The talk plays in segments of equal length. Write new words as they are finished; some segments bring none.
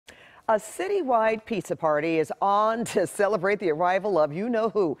A citywide pizza party is on to celebrate the arrival of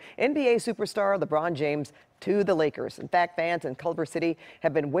you-know-who, NBA superstar LeBron James to the Lakers. In fact, fans in Culver City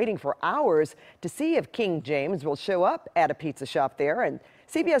have been waiting for hours to see if King James will show up at a pizza shop there. And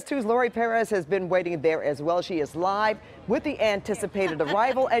CBS 2's Laurie Perez has been waiting there as well. She is live with the anticipated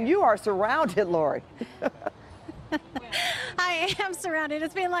arrival, and you are surrounded, Laurie. I am surrounded.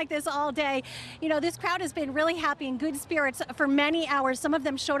 It's been like this all day. You know, this crowd has been really happy and good spirits for many hours. Some of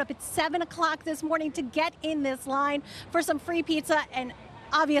them showed up at 7 o'clock this morning to get in this line for some free pizza and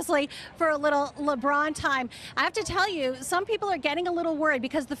obviously for a little LeBron time. I have to tell you, some people are getting a little worried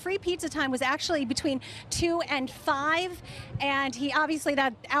because the free pizza time was actually between 2 and 5, and he obviously,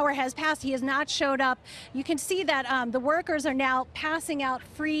 that hour has passed. He has not showed up. You can see that the workers are now passing out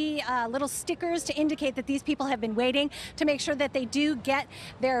free little stickers to indicate that these people have been waiting to make sure that they do get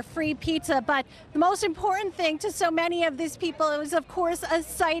their free pizza. But the most important thing to so many of these people is, of course, a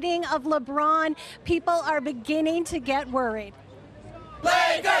sighting of LeBron. People are beginning to get worried.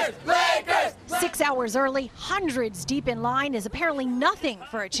 Lakers! Lakers! 6 hours early, hundreds deep in line is apparently nothing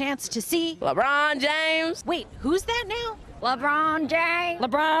for a chance to see LeBron James. Wait, who's that now? LeBron James.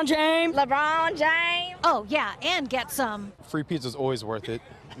 LeBron James. LeBron James. Oh, yeah, and get some. Free pizza's always worth it.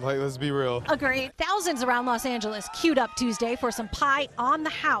 Like, let's be real. Agreed. Thousands around Los Angeles queued up Tuesday for some pie on the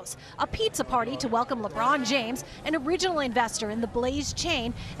house, a pizza party to welcome LeBron James, an original investor in the Blaze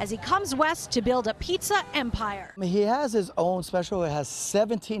chain, as he comes west to build a pizza empire. He has his own special. It has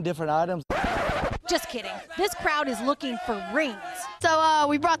 17 different items. Just kidding. This crowd is looking for rings. So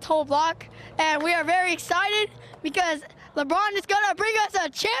we brought the whole block, and we are very excited because LeBron is going to bring us a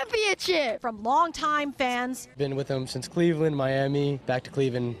championship. From longtime fans. Been with him since Cleveland, Miami, back to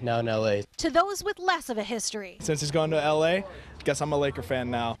Cleveland, now in LA. To those with less of a history. Since he's gone to LA, guess I'm a Laker fan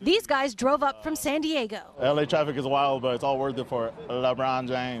now. These guys drove up from San Diego. LA traffic is wild, but it's all worth it for LeBron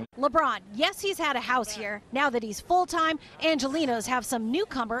James. LeBron, yes, he's had a house here. Now that he's full-time, Angelinos have some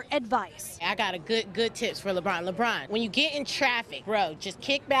newcomer advice. I got a good tips for LeBron. LeBron, when you get in traffic, bro, just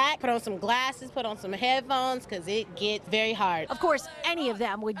kick back, put on some glasses, put on some headphones, because it gets very hard. Of course, any of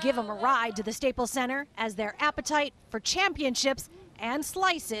them would give him a ride to the Staples Center as their appetite for championships and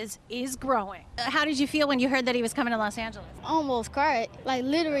slices is growing. How did you feel when you heard that he was coming to Los Angeles? Almost cried, like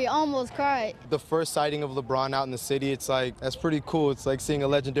literally almost cried. The first sighting of LeBron out in the city, it's like, that's pretty cool. It's like seeing a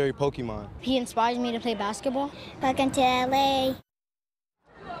legendary Pokemon. He inspires me to play basketball. Welcome to LA.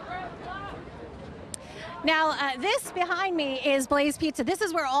 Now, this behind me is Blaze Pizza. This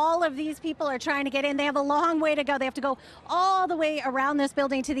is where all of these people are trying to get in. They have a long way to go. They have to go all the way around this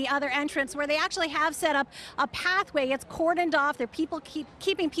building to the other entrance where they actually have set up a pathway. It's cordoned off. They're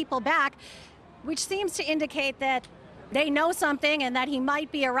keeping people back, which seems to indicate that they know something and that he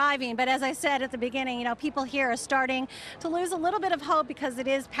might be arriving. But as I said at the beginning, you know, people here are starting to lose a little bit of hope because it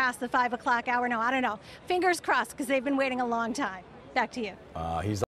is past the 5 o'clock hour. No, I don't know. Fingers crossed because they've been waiting a long time. Back to you. He's